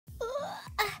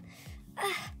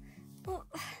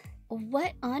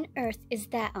What on earth is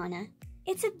that, Anna?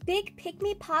 It's a big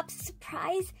Pikmi Pop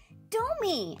surprise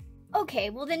Doughmis. Okay,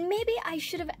 well then maybe I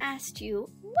should have asked you,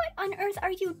 what on earth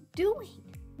are you doing?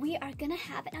 We are gonna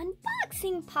have an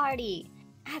unboxing party.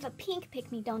 I have a pink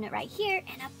Pikmi donut right here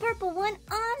and a purple one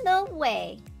on the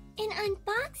way. An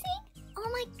unboxing? Oh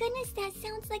my goodness, that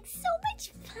sounds like so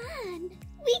much fun.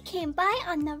 We came by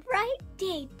on the right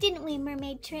day, didn't we,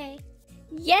 Mermaid Tray?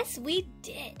 Yes, we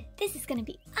did. This is gonna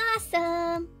be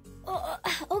awesome. Oh,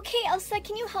 okay, Elsa,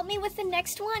 can you help me with the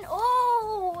next one?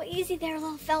 Oh, easy there,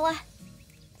 little fella.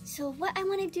 So what I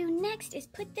want to do next is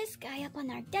put this guy up on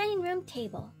our dining room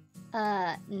table.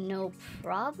 No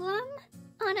problem?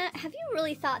 Anna, have you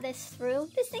really thought this through?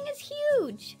 This thing is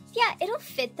huge. Yeah, it'll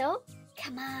fit though.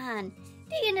 Come on,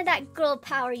 dig into that girl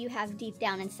power you have deep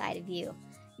down inside of you.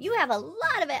 You have a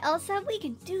lot of it, Elsa. We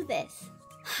can do this.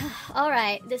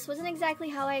 Alright, this wasn't exactly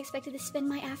how I expected to spend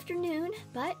my afternoon,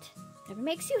 but whatever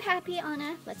makes you happy,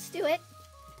 Anna. Let's do it.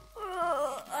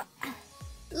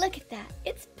 Look at that.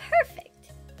 It's perfect.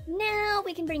 Now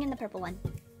we can bring in the purple one.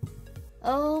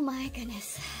 Oh my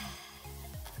goodness.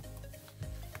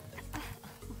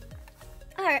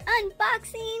 Our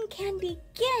unboxing can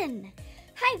begin.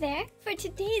 Hi there. For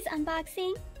today's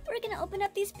unboxing, we're going to open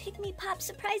up these Pikmi Pop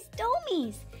surprise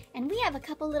Doughmis. And we have a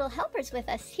couple little helpers with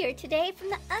us here today from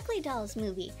the UglyDolls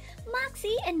movie,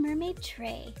 Moxie and Mermaid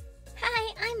Tray.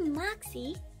 Hi, I'm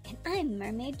Moxie, and I'm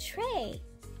Mermaid Tray.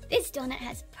 This donut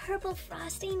has purple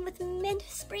frosting with mint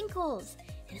sprinkles,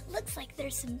 and it looks like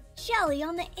there's some jelly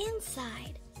on the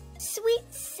inside. Sweet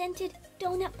scented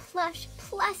donut plush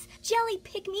plus jelly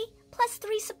Pikmi plus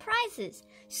 3 surprises.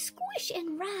 Squish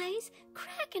and rise,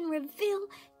 crack and reveal,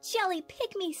 jelly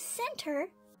Pikmi center.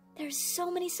 There's so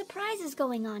many surprises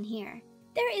going on here.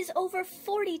 There is over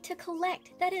 40 to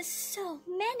collect. That is so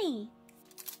many.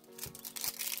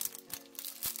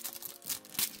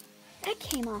 That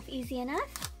came off easy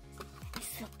enough.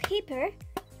 This little paper.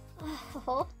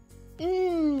 Oh,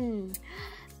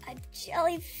 a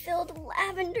jelly-filled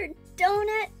lavender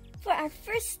donut. For our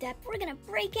first step, we're gonna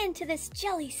break into this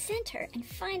jelly center and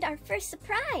find our first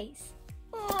surprise.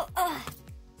 Oh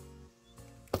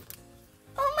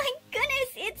my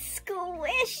goodness, it's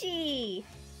squishy!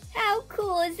 How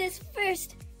cool is this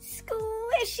first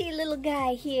squishy little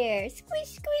guy here?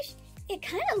 Squish, squish. It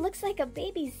kind of looks like a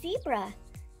baby zebra,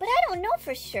 but I don't know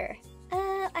for sure.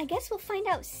 I guess we'll find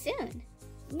out soon.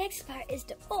 Next part is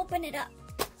to open it up.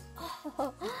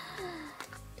 Oh,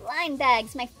 blind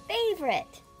bags, my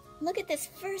favorite. Look at this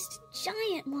first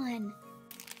giant one.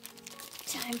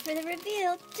 Time for the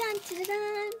reveal. Dun, dun,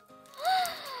 dun.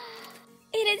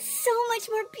 It is so much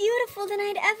more beautiful than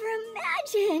I'd ever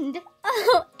imagined.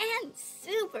 Oh, and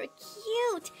super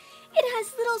cute. It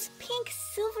has little pink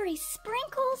silvery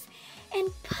sprinkles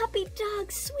and puppy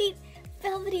dog sweet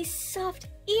velvety soft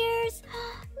ears.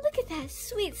 Look at that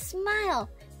sweet smile.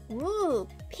 Ooh,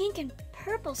 pink and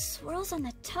purple swirls on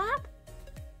the top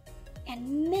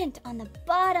and mint on the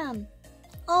bottom.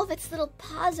 All of its little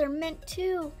paws are mint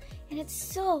too, and it's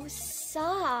so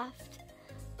soft.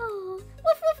 Oh,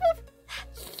 woof, woof, woof.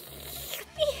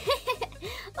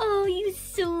 Oh, you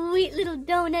sweet little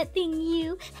donut thing,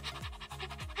 you.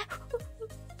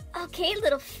 Okay,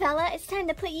 little fella, it's time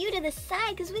to put you to the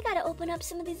side because we gotta open up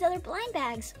some of these other blind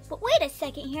bags. But wait a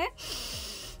second here.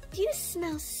 You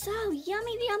smell so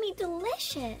yummy, yummy,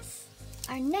 delicious.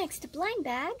 Our next blind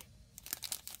bag.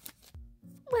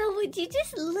 Well, would you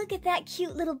just look at that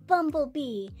cute little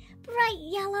bumblebee. Bright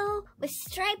yellow with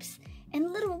stripes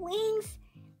and little wings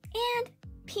and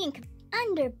pink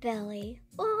underbelly.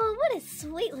 Oh, what a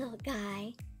sweet little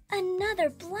guy. Another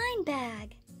blind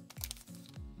bag.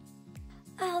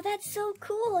 Oh, that's so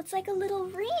cool. It's like a little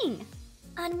ring.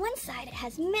 On one side, it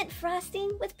has mint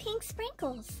frosting with pink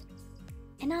sprinkles.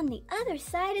 And on the other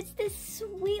side, it's this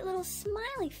sweet little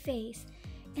smiley face.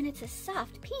 And it's a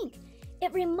soft pink.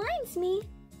 It reminds me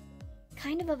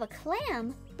kind of a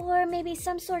clam, or maybe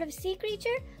some sort of sea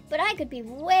creature, but I could be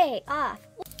way off.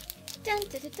 Dun,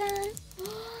 dun, dun, dun.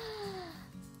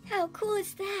 How cool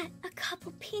is that? A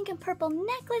couple pink and purple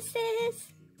necklaces.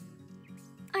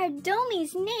 Our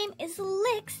Doughmis' name is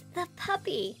Licks the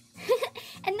puppy.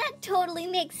 And that totally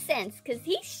makes sense, because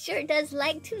he sure does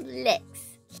like to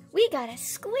licks. We got a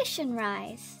squish and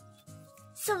rise.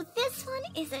 So this one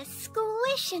is a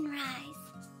squish and rise.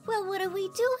 Well, what do we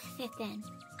do with it then?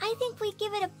 I think we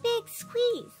give it a big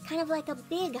squeeze, kind of like a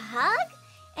big hug,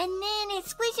 and then it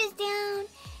squishes down,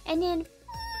 and then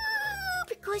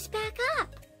whoop, it goes back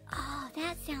up. Oh,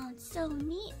 that sounds so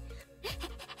neat.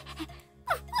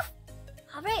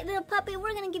 All right, little puppy,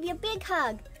 we're gonna give you a big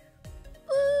hug.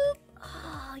 Boop.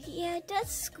 Oh, yeah, it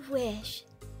does squish.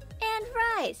 And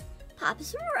rise.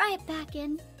 pops right back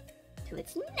in to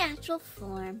its natural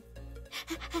form.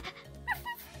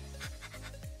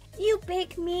 You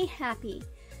bake me happy.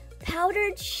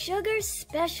 Powdered sugar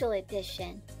special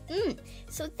edition.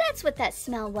 So that's what that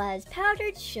smell was,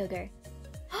 powdered sugar.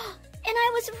 And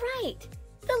I was right.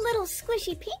 The little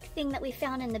squishy pink thing that we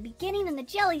found in the beginning in the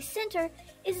jelly center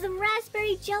is the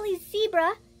raspberry jelly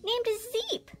zebra named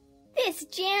Zeep. This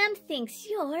jam thinks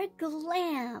you're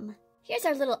glam. Here's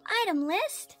our little item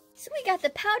list. So we got the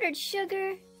powdered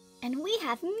sugar, and we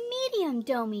have medium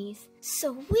Doughmis.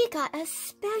 So we got a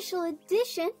special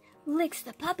edition Licks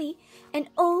the Puppy, and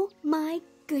oh my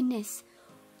goodness,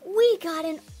 we got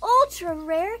an ultra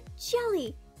rare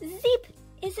jelly. Zeep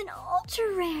is an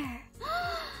ultra rare.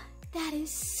 That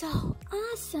is so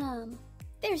awesome.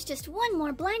 There's just one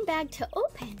more blind bag to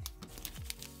open.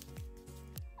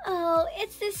 Oh,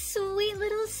 it's this sweet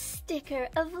little sticker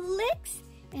of licks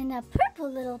and a purple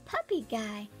little puppy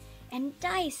guy and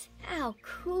dice. How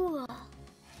cool.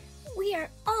 We are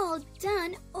all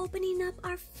done opening up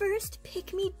our first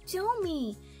Pikmi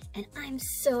Doughmi, and I'm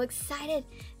so excited.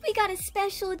 We got a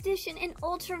special edition and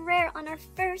ultra rare on our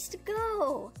first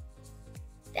go.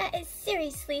 That is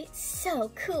seriously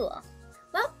so cool.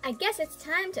 Well, I guess it's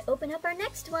time to open up our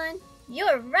next one.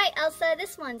 You're right, Elsa,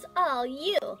 this one's all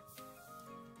you.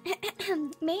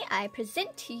 May I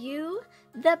present to you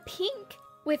the pink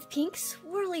with pink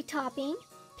swirly topping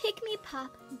Pikmi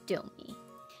Pop Doughmi.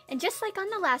 And just like on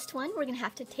the last one, we're gonna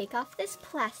have to take off this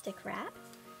plastic wrap.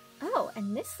 Oh,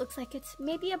 and this looks like it's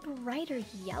maybe a brighter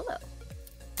yellow.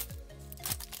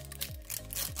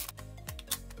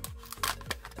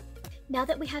 Now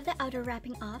that we have the outer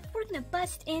wrapping off, we're gonna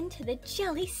bust into the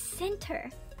jelly center.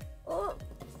 Oh,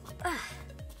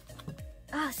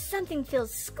 something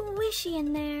feels squishy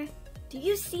in there. Do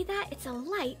you see that? It's a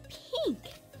light pink.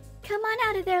 Come on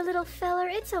out of there, little feller.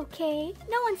 It's okay.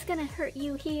 No one's gonna hurt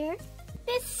you here.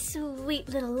 This sweet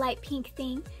little light pink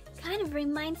thing kind of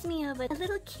reminds me of a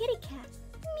little kitty cat.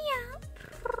 Meow.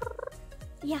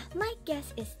 Yeah, my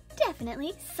guess is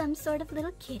definitely some sort of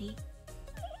little kitty.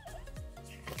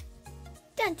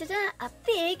 Dun dun dun, a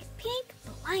big pink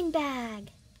blind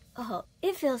bag. Oh,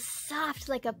 it feels soft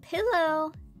like a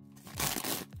pillow.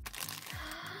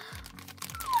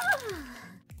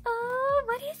 Oh,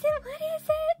 what is it? What is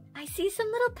it? I see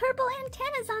some little purple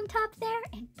antennas on top there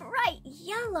and bright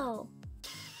yellow.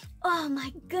 Oh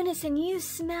my goodness, and you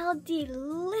smell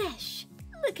delish.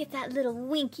 Look at that little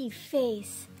winky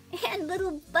face and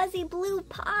little buzzy blue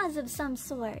paws of some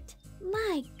sort.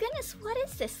 My goodness, what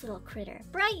is this little critter?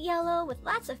 Bright yellow with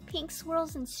lots of pink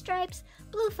swirls and stripes,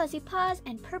 blue fuzzy paws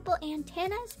and purple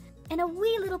antennas, and a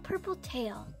wee little purple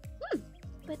tail.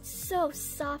 But so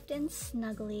soft and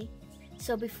snuggly.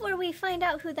 So before we find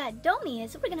out who that Doughmi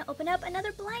is, we're gonna open up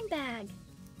another blind bag.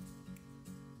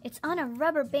 It's on a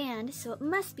rubber band, so it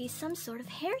must be some sort of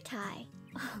hair tie.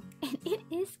 Oh, and it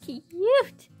is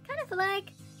cute! Kind of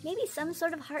like maybe some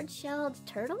sort of hard-shelled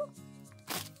turtle?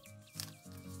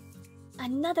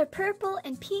 Another purple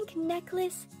and pink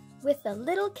necklace with a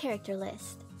little character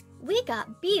list. We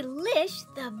got Bee-lish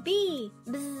the bee.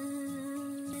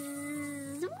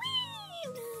 Bzzz, wee,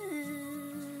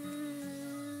 bzzz.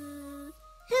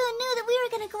 Who knew that we were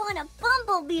gonna go on a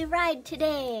bumblebee ride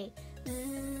today?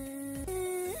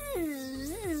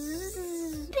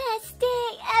 Best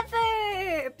day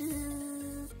ever!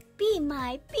 Be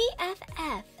my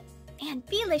BFF. And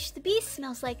Bee-lish the bee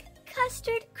smells like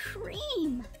custard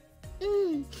cream.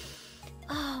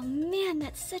 Oh man,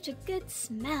 that's such a good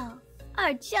smell.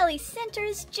 Our jelly center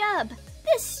is Jub,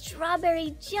 the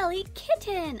strawberry jelly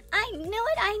kitten. I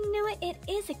knew it, it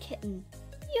is a kitten.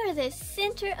 You're the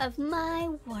center of my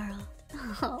world.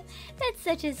 Oh, that's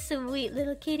such a sweet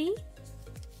little kitty.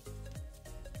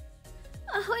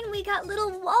 Oh, and we got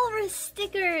little walrus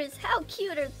stickers. How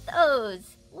cute are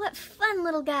those? What fun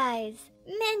little guys.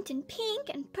 Mint and pink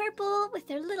and purple with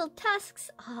their little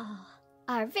tusks. Oh,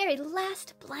 our very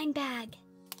last blind bag.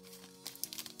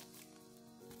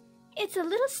 It's a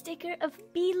little sticker of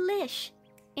Bee-lish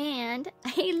and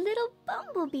a little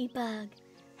bumblebee bug.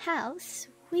 How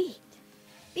sweet.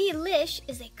 Bee-lish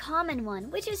is a common one,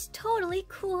 which is totally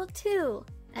cool too,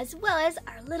 as well as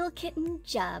our little kitten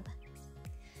Jub.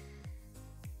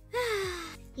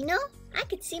 You know, I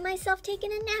could see myself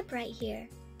taking a nap right here.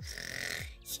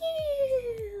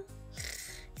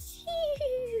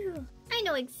 I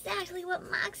know exactly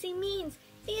what Moxie means.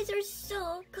 These are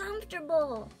so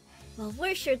comfortable. Well,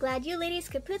 we're sure glad you ladies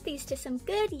could put these to some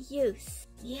good use.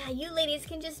 Yeah, you ladies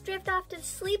can just drift off to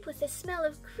sleep with the smell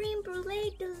of creme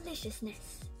brulee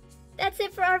deliciousness. That's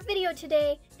it for our video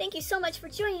today. Thank you so much for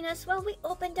joining us while we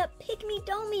opened up Pikmi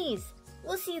Doughmis.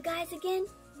 We'll see you guys again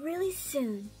really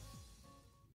soon.